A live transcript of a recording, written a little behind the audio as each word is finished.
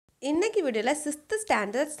இன்னைக்கு வீடியோவில் 6th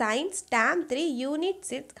standard science dam 3 unit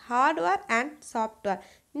 6 hardware and software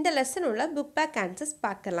இந்த லெசன் உள்ள புக் பேக் ஆன்சர்ஸ்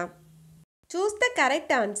பார்க்கலாம். Choose the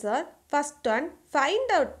correct answer. First one,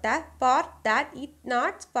 find out the part that is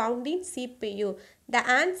not found in CPU. The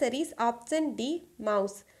answer is option D,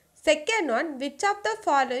 mouse. Second one, which of the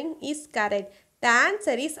following is correct? The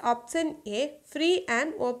answer is option A, free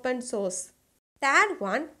and open source. Third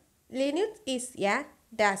one, Linux is a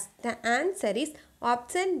dash. The answer is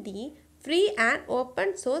option D, free and open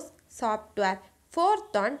source software.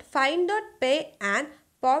 Fourth one, find out pay and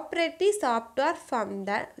proprietary software from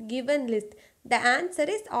the given list. The answer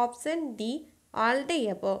is option D, all the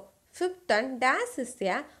above. Fifth one, dash is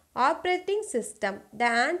a operating system. The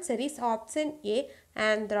answer is option A,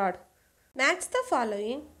 Android. Match the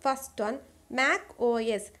following. First one, Mac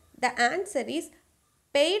OS. The answer is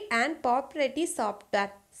paid and proprietary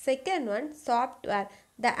software. Second one, software.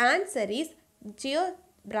 The answer is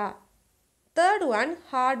GeoBra. Third one,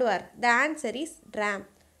 hardware. The answer is RAM.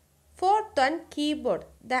 Fourth one, keyboard.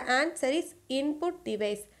 The answer is input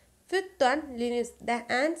device. Fifth one, Linux. The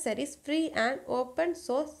answer is free and open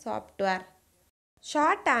source software.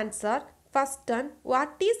 Short answer. First one,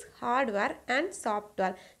 what is hardware and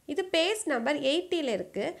software? இது page number 80ல்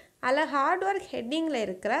இருக்குது. அதில் hardware ஹெட்டிங்கில்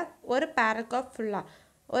இருக்கிற ஒரு paragraph ஃபுல்லாக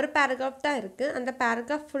ஒரு paragraph தான் இருக்குது. அந்த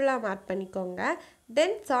பேராகிராஃப் ஃபுல்லாக மார்க் பண்ணிக்கோங்க.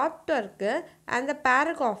 தென் சாஃப்ட்வேருக்கு அந்த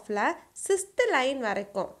பேராகிராஃபில் 6th லைன்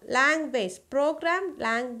வரைக்கும் லாங்குவேஜ் ப்ரோக்ராம்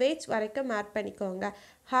லாங்குவேஜ் வரைக்கும் மார்க் பண்ணிக்கோங்க.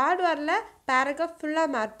 ஹார்ட்வேரில் பேராகிராஃப்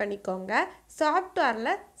ஃபுல்லாக மார்க் பண்ணிக்கோங்க.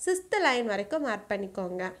 சாஃப்ட்வேரில் 6th லைன் வரைக்கும் மார்க்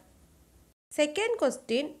பண்ணிக்கோங்க. Second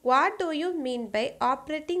question, what do you mean by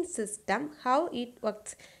operating system? How it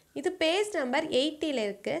works? இது பேஜ் நம்பர் 80ல்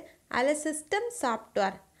இருக்குது. அதில் சிஸ்டம்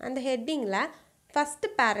சாஃப்ட்வேர் அந்த ஹெட்டிங்கில் ஃபஸ்ட்டு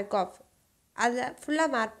பேராகிராஃப் அதை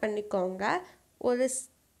ஃபுல்லாக மார்க் பண்ணிக்கோங்க. ஒரு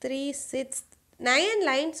 3, 6, 9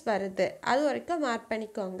 லைன்ஸ் வருது. அது வரைக்கும் மார்க்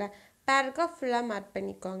பண்ணிக்கோங்க. பேராகிராஃப் ஃபுல்லாக மார்க்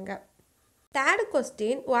பண்ணிக்கோங்க. Third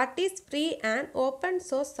question, what is free and open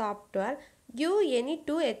source software? Give any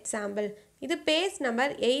 2 example. இது பேஜ்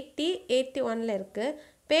நம்பர் 80, 81ல் இருக்குது.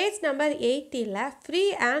 Page number 80ல் free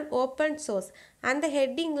and open source அந்த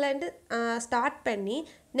ஹெட்டிங்லேருந்து ஸ்டார்ட் பண்ணி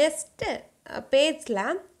நெக்ஸ்ட்டு பேஜில்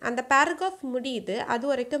அந்த பேராகிராஃப் முடியுது. அது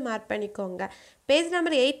வரைக்கும் மார்க் பண்ணிக்கோங்க. பேஜ்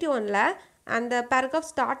நம்பர் 81ல் அந்த பேராகிராஃப்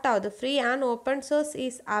ஸ்டார்ட் ஆகுது. Free and open source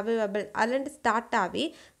is available அதுலேருந்து ஸ்டார்ட் ஆகி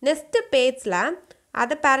நெக்ஸ்ட்டு பேஜில்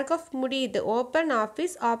அந்த பேராகிராஃப் முடியுது. Open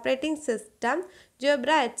office operating system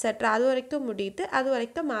ஜியோப்ரா etcetera அது வரைக்கும் முடியுது. அது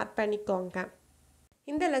வரைக்கும் மார்க் பண்ணிக்கோங்க.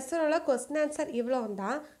 இந்த லெசனோட கொஸ்டின் ஆன்சர் இவ்வளோ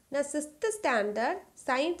தான். நான் 6th ஸ்டாண்டர்ட்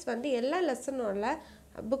சயின்ஸ் எல்லா லெசனோட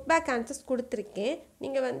புக் பேக் ஆன்சர்ஸ் கொடுத்துருக்கேன்.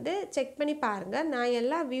 நீங்கள் செக் பண்ணி பாருங்கள். நான்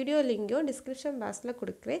எல்லா வீடியோ லிங்கையும் டிஸ்கிரிப்ஷன் பாக்ஸில்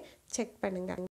கொடுக்குறேன். செக் பண்ணுங்கள்.